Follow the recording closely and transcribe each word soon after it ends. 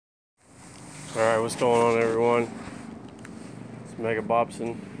Alright, what's going on, everyone? It's Mega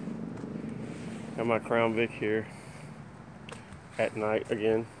Bobson. Got my Crown Vic here at night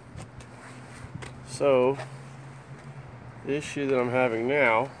again. So, the issue that I'm having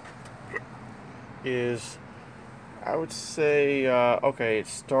now is, I would say, okay, it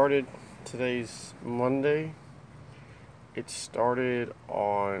started, today's Monday. It started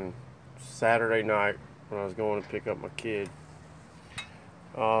on Saturday night when I was going to pick up my kid.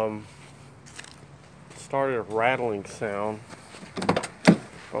 Started a rattling sound,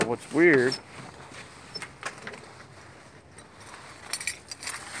 but what's weird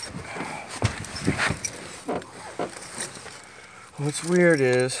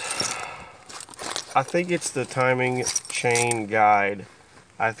is I think it's the timing chain guide.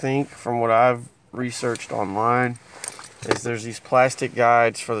 I think from what I've researched online is there's these plastic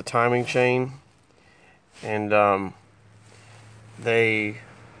guides for the timing chain, and they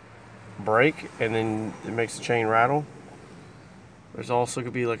break and then it makes the chain rattle. There's also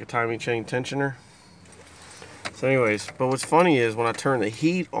could be like a timing chain tensioner. So anyways, but what's funny is when I turn the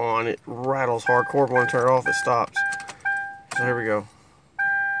heat on, it rattles hardcore, but when I turn it off, it stops. So here we go.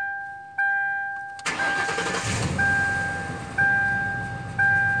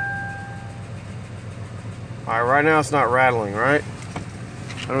 Alright, right now it's not rattling, right?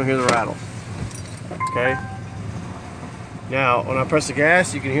 I don't hear the rattle. Okay? Now, when I press the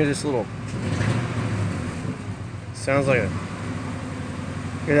gas, you can hear this little, sounds like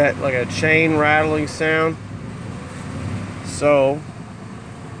hear that, like a chain rattling sound. So,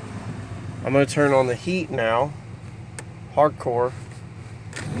 I'm going to turn on the heat now, hardcore.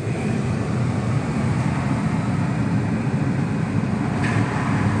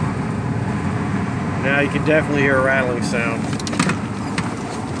 Now you can definitely hear a rattling sound.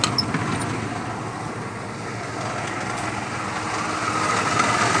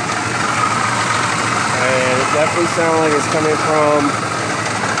 Definitely sound like it's coming from the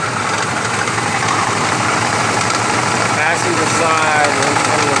passenger side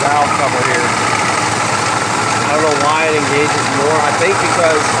and the valve cover here. I don't know why it engages more. I think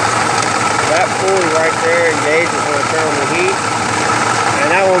because that pulley right there engages when I turn on the heat. And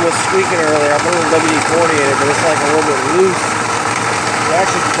that one was squeaking earlier. I put a little WD-40 in it, but it's like a little bit loose. You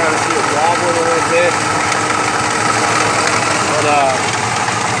actually can kind of see it wobbling a little bit. But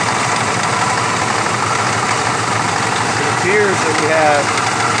appears that we have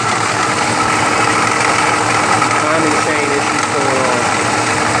timing chain issues going on.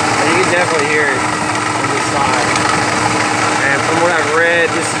 And you can definitely hear it on this side. And from what I've read,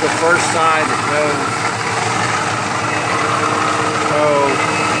 this is the first side that goes. So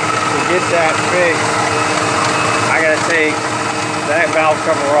to get that fixed, I gotta take that valve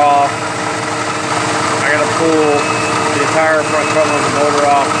cover off. I gotta pull the entire front cover of the motor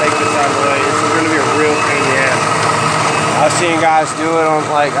off, take this out of the way. This is gonna be a real pain in the ass. I've seen guys do it on,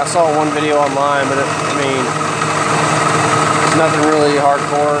 like, I saw one video online, but I mean, it's nothing really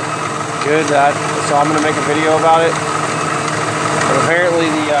hardcore good. So I'm going to make a video about it. But apparently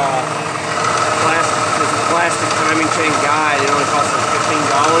the plastic timing chain guide, it only costs like $15.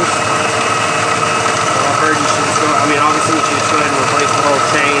 So I've heard you should just go, I mean, obviously you should just go ahead and replace the whole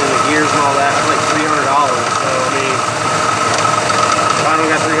chain and the gears and all that. It's like $300. So, I mean, if I don't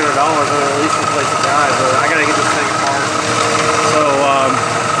got $300, I'm going to at least replace the guide, but I got to get this thing apart. So,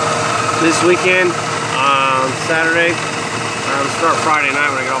 this weekend, Saturday, start Friday night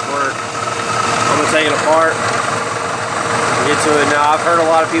when I get off work, I'm going to take it apart and get to it. Now, I've heard a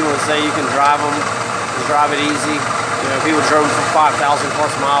lot of people that say you can drive them and drive it easy. You know, people drove for 5,000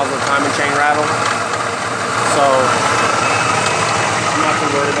 plus miles with timing chain rattle. So, I'm not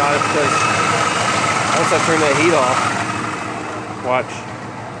too worried about it because once I turn that heat off, watch.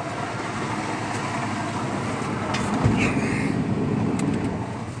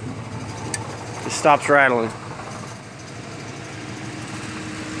 It stops rattling.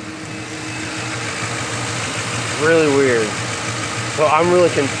 Really weird. So I'm really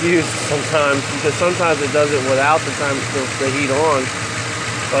confused sometimes because sometimes it does it without the heat on,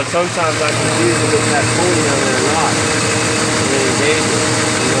 but sometimes I'm confused if it's that pulley on there or not. And it engages,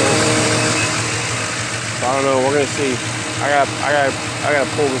 you know. So I don't know. We're gonna see. I gotta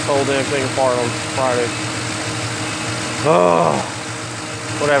pull this whole damn thing apart on Friday. Oh,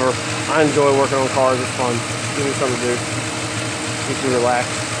 whatever. I enjoy working on cars. It's fun. Give me something to do. Keeps me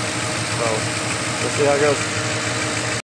relaxed. So, we'll see how it goes.